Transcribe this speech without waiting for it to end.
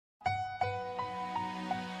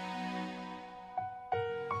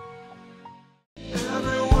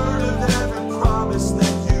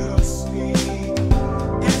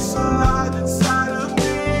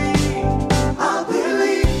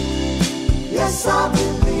Yes, I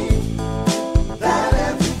believe that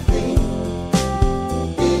everything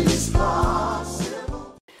is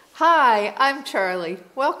possible. Hi, I'm Charlie.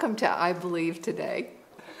 Welcome to I Believe Today.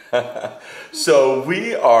 So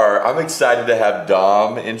I'm excited to have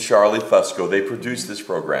Dom and Charlie Fusco. They produce this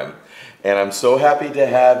program. And I'm so happy to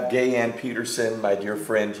have Gay Ann Peterson, my dear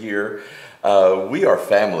friend here. We are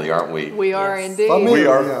family, aren't we? We are indeed. Familia. We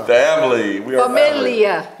are family. We are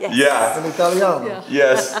Familia. family. Yes. In Yeah. Italiano. Yeah.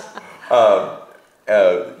 Yes.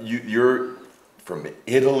 You're from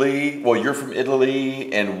Italy. Well, you're from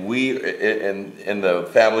Italy, and we in the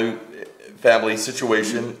family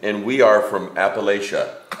situation, and we are from Appalachia.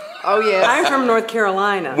 Oh, yes. I'm from North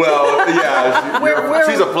Carolina. Well, yeah,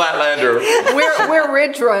 she's a flatlander. We're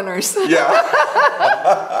ridge runners. Yeah.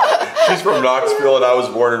 She's from Knoxville, and I was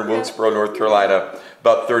born in Wilkesboro, North Carolina,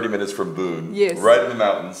 about 30 minutes from Boone. Yes. Right in the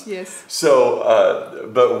mountains. Yes. So,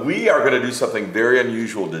 but we are going to do something very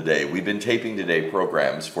unusual today. We've been taping today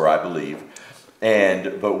programs for I Believe,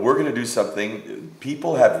 but we're going to do something.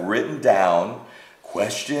 People have written down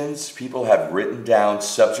questions, people have written down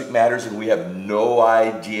subject matters, and we have no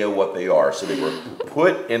idea what they are. So they were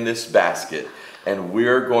put in this basket, and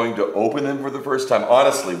we're going to open them for the first time.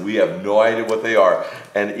 Honestly, we have no idea what they are.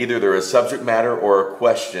 And either they're a subject matter or a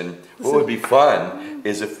question. What would be fun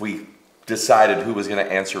is if we decided who was going to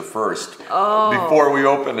answer first before we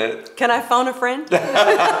open it. Can I phone a friend? What?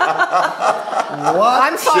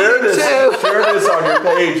 I'm phoning too. Share this on your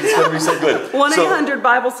page. It's going to be so good. 1-800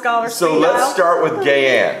 Bible Scholars. So let's start with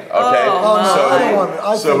Gay Ann, okay?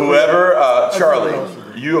 I So think whoever, I Charlie,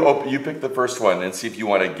 think you pick the first one and see if you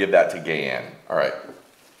want to give that to Gay Ann. All right.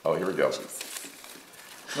 Oh, here we go.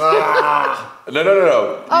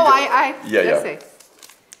 No. Oh, Yeah. let's see.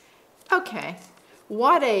 Okay.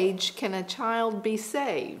 What age can a child be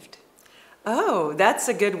saved? Oh, that's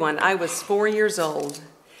a good one. I was 4 years old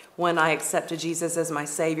when I accepted Jesus as my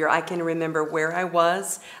Savior. I can remember where I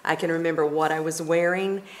was. I can remember what I was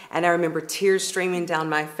wearing. And I remember tears streaming down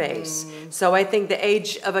my face. So I think the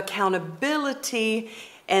age of accountability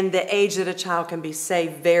and the age that a child can be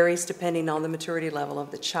saved varies depending on the maturity level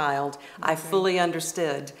of the child. Okay. I fully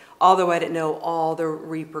understood. Although I didn't know all the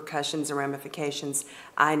repercussions and ramifications,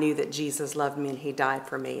 I knew that Jesus loved me and he died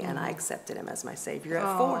for me, and I accepted him as my Savior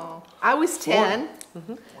at 4. I was 10.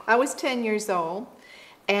 I was 10 years old,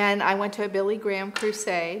 and I went to a Billy Graham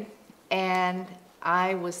crusade, and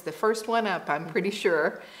I was the first one up, I'm pretty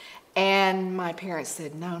sure. And my parents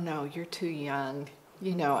said, no, you're too young,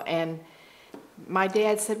 and my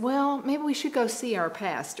dad said, well, maybe we should go see our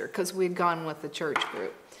pastor, because we'd gone with the church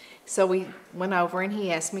group. So we went over and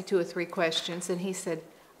he asked me 2 or 3 questions, and he said,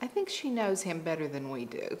 I think she knows him better than we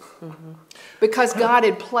do. Because God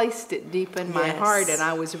had placed it deep in my heart, and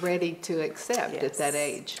I was ready to accept at that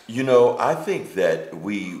age. I think that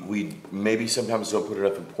we maybe sometimes don't put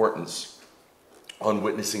enough importance on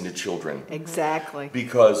witnessing to children. Exactly.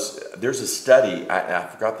 Because there's a study, I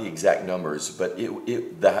forgot the exact numbers, but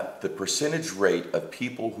the percentage rate of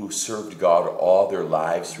people who served God all their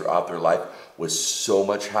lives, throughout their life, was so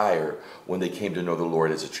much higher when they came to know the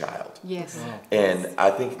Lord as a child. Yes. Wow. And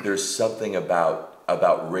I think there's something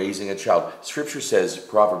about raising a child. Scripture says,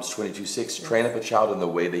 Proverbs 22:6, train up a child in the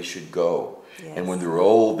way they should go. Yes. And when they're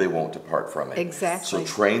old, they won't depart from it. Exactly. So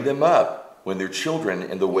train them up when they're children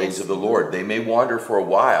in the ways of the Lord. They may wander for a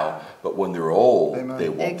while, but when they're old, they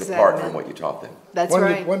won't depart from what you taught them. That's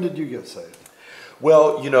right. When did you get saved?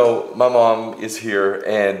 Well, my mom is here,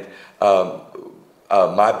 and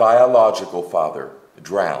my biological father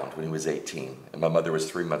drowned when he was 18, and my mother was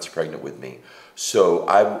 3 months pregnant with me. So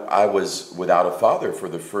I was without a father for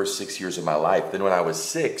the first 6 years of my life. Then when I was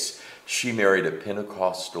 6, she married a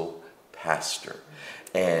Pentecostal pastor.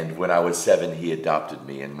 And when I was 7, he adopted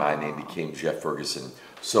me, and my name became Jeff Ferguson.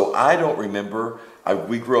 So I don't remember,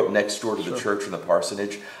 we grew up next door to the church in the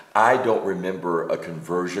parsonage. I don't remember a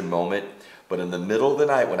conversion moment, but in the middle of the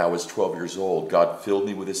night when I was 12 years old, God filled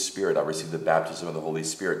me with His Spirit. I received the baptism of the Holy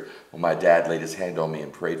Spirit when my dad laid his hand on me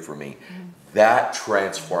and prayed for me. That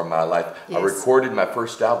transformed my life. Yes. I recorded my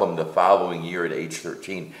first album the following year at age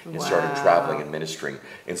 13 and started traveling and ministering.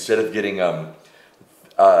 Instead of getting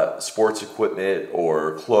sports equipment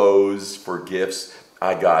or clothes for gifts,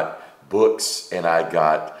 I got books, and I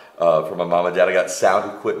got from my mom and dad, I got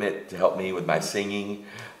sound equipment to help me with my singing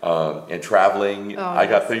and traveling. I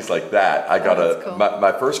got things like that. I got cool.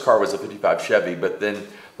 my first car was a 55 Chevy, but then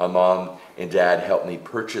my mom and dad helped me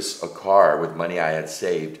purchase a car with money I had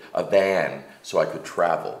saved, a van, so I could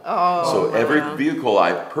travel. So every vehicle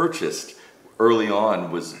I purchased early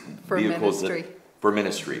on was for vehicles ministry. For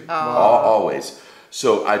ministry, always.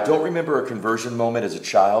 So I don't remember a conversion moment as a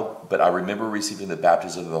child, but I remember receiving the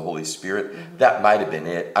baptism of the Holy Spirit. That might have been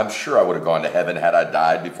it. I'm sure I would have gone to heaven had I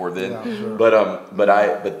died before then. Yeah, sure.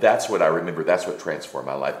 But that's what I remember. That's what transformed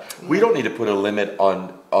my life. We don't need to put a limit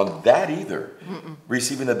on that either.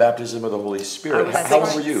 Receiving the baptism of the Holy Spirit. I was How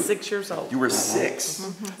old were you? 6 years old. You were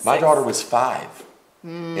 6. My daughter was 5.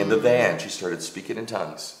 In the van, she started speaking in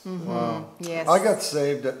tongues. Wow. Yes. I got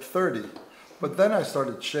saved at 30, but then I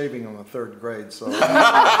started shaving in the 3rd grade, so I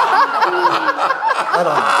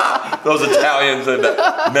don't know. Those Italians and the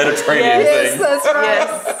Mediterranean Yes, thing. that's right.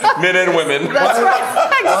 Yes. Men and women. That's right.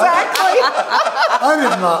 Exactly. I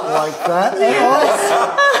did not like that at all.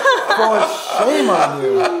 For shame on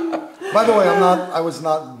you. By the way, I was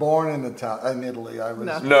not born in Italy. I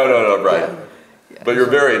was. No, right. But you're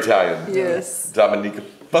very Italian. Yes. Dominica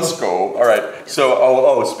Fusco. All right.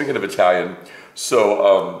 So, speaking of Italian,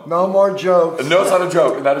 so No more jokes. no, it's not a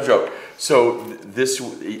joke. Not a joke. So this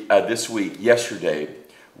week, yesterday,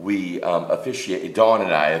 we Dawn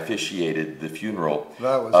and I officiated the funeral.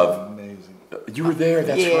 That was of. amazing. You were there.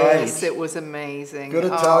 That's Yes, right. it was amazing. Good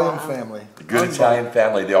Italian family. Good Italian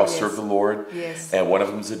family. They all serve the Lord. Yes. And one of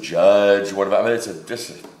them's a judge. One of them. I mean, it's just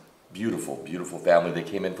a beautiful, beautiful family. They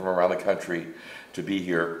came in from around the country to be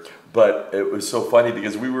here. But it was so funny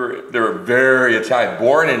because they were very Italian,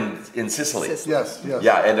 born in Sicily. Yes, yes.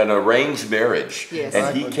 Yeah, and an arranged marriage. Yes.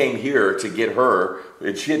 And he Exactly. came here to get her,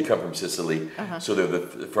 and she had come from Sicily. So they're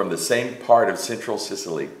from the same part of central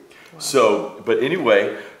Sicily. So, but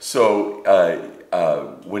anyway,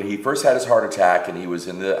 when he first had his heart attack and he was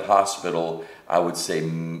in the hospital, I would say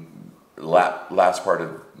last part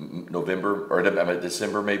of November or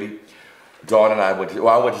December maybe, Dawn and I went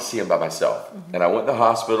to see him by myself. And I went to the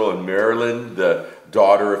hospital, and Marilyn, the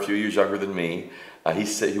daughter, a few years younger than me, he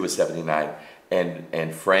said he was 79,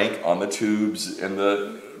 and Frank on the tubes in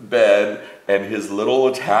the bed, and his little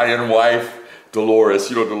Italian wife, Dolores,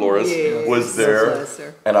 you know Dolores, Yes. was there. Bless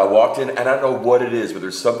her. And I walked in, and I don't know what it is, but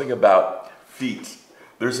there's something about feet.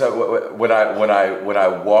 When I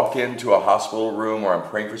walk into a hospital room or I'm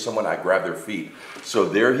praying for someone, I grab their feet. So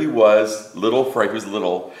there he was, little Frank was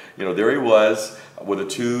little, there he was with the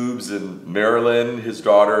tubes, and Marilyn, his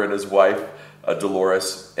daughter, and his wife,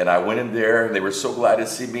 Dolores. And I went in there, and they were so glad to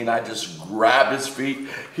see me, and I just grabbed his feet.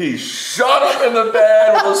 He shot up in the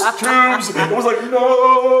bed with those tubes. It was like,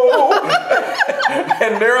 no.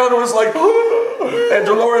 And Marilyn was like, and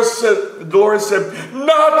Dolores said,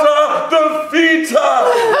 Nata the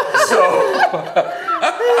Vita. So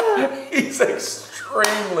he's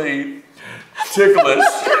extremely ticklish.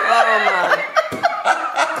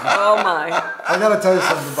 Oh my. I got to tell you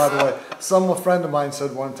something, by the way. A friend of mine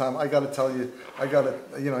said one time, I got to tell you,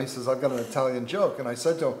 he says, I've got an Italian joke. And I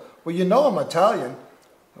said to him, well, I'm Italian.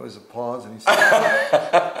 There was a pause, and he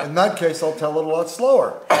said, in that case, I'll tell it a lot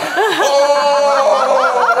slower.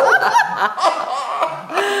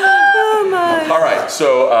 All right,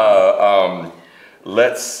 so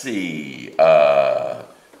let's see.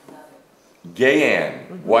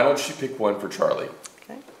 Gayanne, why don't you pick one for Charlie?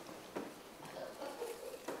 Okay.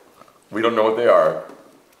 We don't know what they are.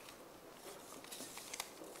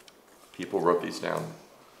 People wrote these down.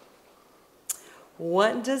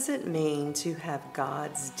 What does it mean to have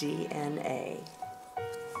God's DNA?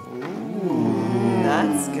 Ooh,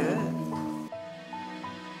 that's good.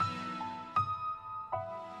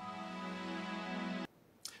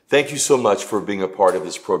 Thank you so much for being a part of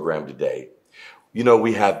this program today.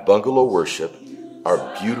 We have bungalow worship, our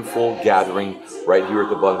beautiful gathering right here at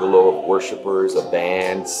the bungalow of worshipers, a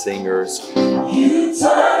band, singers. You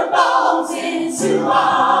turn bones into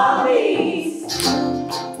armies.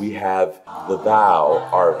 We have The Vow,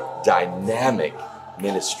 our dynamic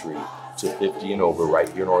ministry to 50 and over right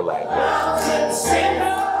here in Orlando.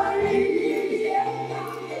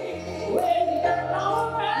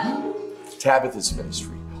 Tabitha's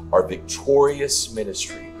ministry, our victorious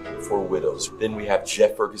ministry for widows. Then we have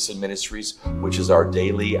Jeff Ferguson Ministries, which is our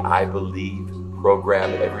daily I Believe program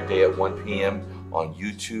every day at 1 p.m. on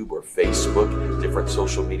YouTube or Facebook, different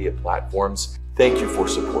social media platforms. Thank you for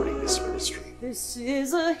supporting this ministry. This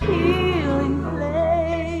is a healing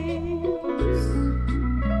place.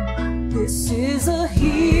 This is a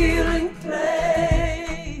healing